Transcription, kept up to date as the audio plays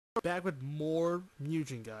back with more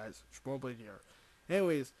Mugen, guys. Blade here.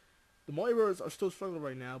 Anyways, the Mario Brothers are still struggling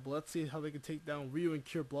right now, but let's see how they can take down Ryu and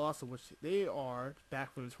CureBlossom, which they are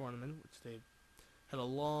back from the tournament, which they had a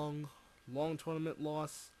long tournament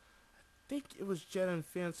loss. I think it was Jet and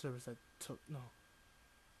fan service that took. No,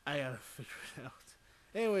 I gotta figure it out.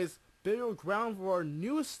 Anyways, burial ground for our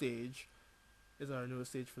newest stage is our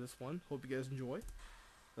newest stage for this one. Hope you guys enjoy.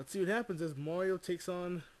 Let's see what happens as Mario takes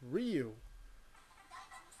on Ryu.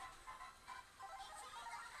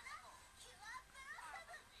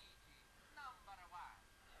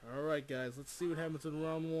 Alright guys, let's see what happens in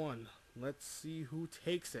round one. Let's see who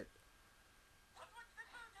takes it.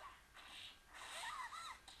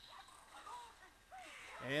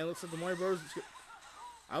 And looks like the Mario Bros.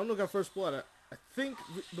 I don't know who got first blood. I think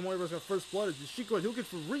the Mario Bros. Got first blood. Is Shiko and Hukin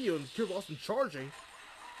for Ryu and CureBlossom charging.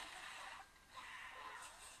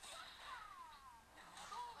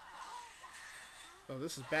 Oh,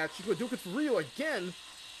 this is bad. Shiko and Hukin for Ryu again.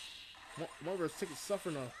 Mario Bros.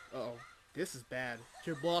 Suffering a... Uh-oh. This is bad.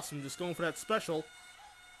 CureBlossom just going for that special.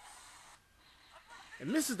 And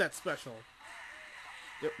misses that special.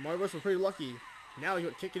 Yep, Mario Bros. Was pretty lucky. Now he's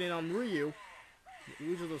kicking in on Ryu.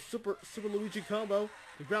 Luigi with a super Luigi combo.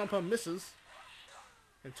 The ground pound misses.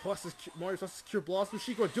 And tosses Mario tosses CureBlossom.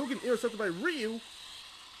 Shiko Dugan intercepted by Ryu.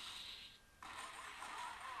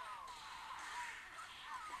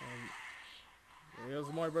 And there's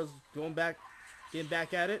the Mario Bros. Going back. Getting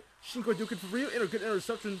back at it. Shinko Dukin for Ryu. And a good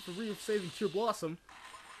interception for Ryu saving CureBlossom.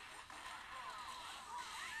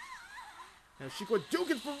 And Shinko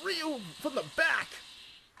Dukin for Ryu from the back.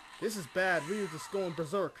 This is bad. Ryu just going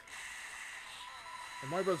berserk.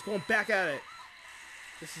 And Mario Bros. Going back at it.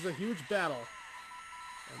 This is a huge battle.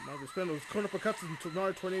 And Mario Bros. Spending those corner uppercuts and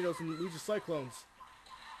Mario Tornadoes and Luigi Cyclones.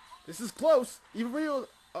 This is close. Even Ryu.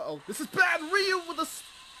 Uh-oh. This is bad. Ryu with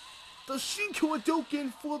the Shinko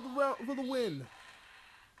Hadouken for the win.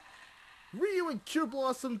 Ryu and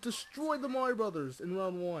CureBlossom destroyed the Mario Brothers in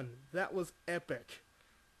round one. That was epic.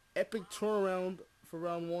 Epic turnaround for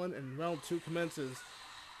round one, and round two commences.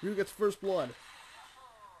 Ryu gets first blood.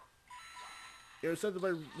 Intercepted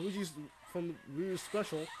by Luigi's from Ryu's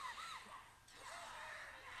special.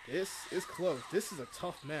 This is close. This is a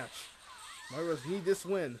tough match. Mario Bros. Need this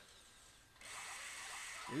win.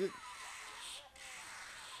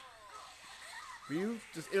 Ryu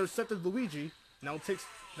just intercepted Luigi. Now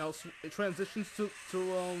it transitions to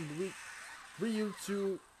Ryu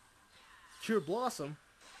to CureBlossom.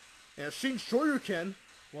 And Shin Shoryuken.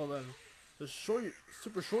 Well then, the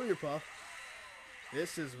Super Shoryupa.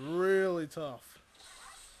 This is really tough.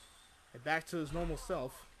 And back to his normal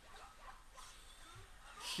self.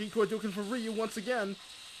 Shinko Hadouken for Ryu once again.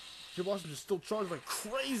 CureBlossom is still charged like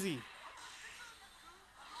crazy.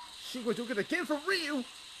 Shinko Hadouken again for Ryu.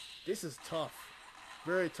 This is tough.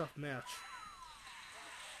 Very tough match.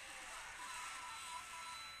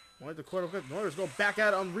 Wanted the quarter of Norris go back at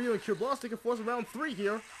it on Ryu and CureBlossom. They can force round three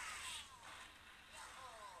here.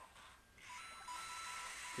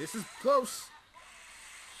 This is close.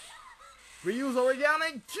 Ryu's already down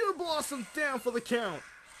and CureBlossom down for the count.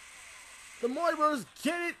 The Mario Bros.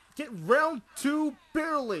 Get round two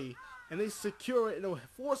barely. And they secure it and they'll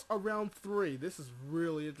force a round three. This is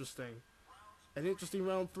really interesting. An interesting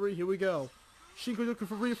round three. Here we go. Shinko looking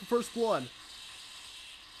for Ryu for first blood.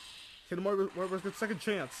 Can the Mario Bros. Get second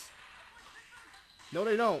chance? No,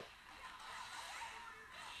 they don't.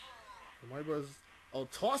 The Mario Bros. Oh,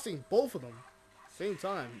 tossing both of them. Same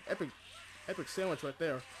time. Epic sandwich right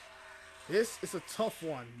there. This is a tough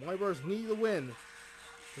one. Mario Bros. Need the win.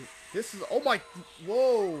 This is, oh my,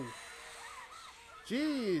 whoa.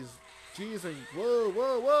 Jeez. Jeez, and whoa.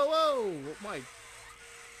 Oh my.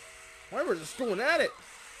 Mario Bros. Just going at it.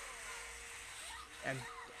 And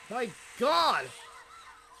my God!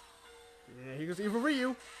 Yeah, here goes Evil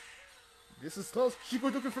Ryu. This is close.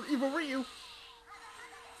 Shiko looking for Evil Ryu.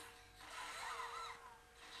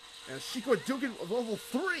 And Shiko Hadouken level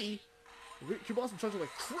 3. CureBlossom charging like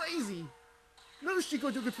crazy. Another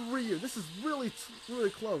Shiko Hadouken for Ryu. This is really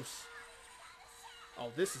close.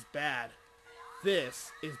 Oh, this is bad.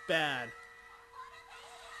 This is bad.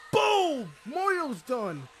 Boom! Mario's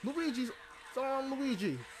done. Luigi's on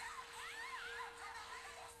Luigi.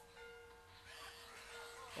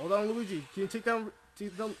 Hold on, Luigi. Can you take down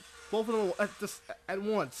both of them at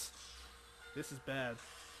once? This is bad.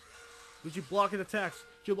 Luigi blocking attacks.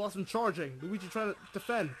 CureBlossom charging. Luigi trying to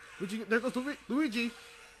defend. There goes Luigi.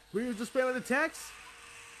 Ryu just spamming attacks.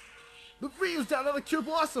 Ryu's down another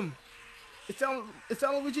CureBlossom. It's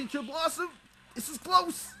down Luigi and CureBlossom. This is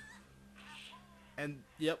close. And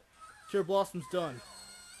yep, CureBlossom's done.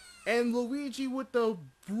 And Luigi with the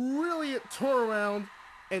brilliant turnaround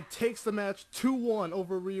and takes the match 2-1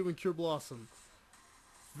 over Ryu and CureBlossom.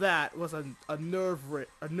 That was a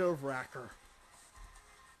nerve-wracker.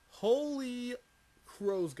 Holy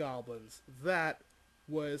crows goblins. That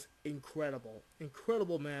was incredible.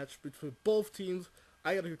 Incredible match between both teams.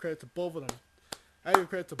 I gotta give credit to both of them. I give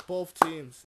credit to both teams.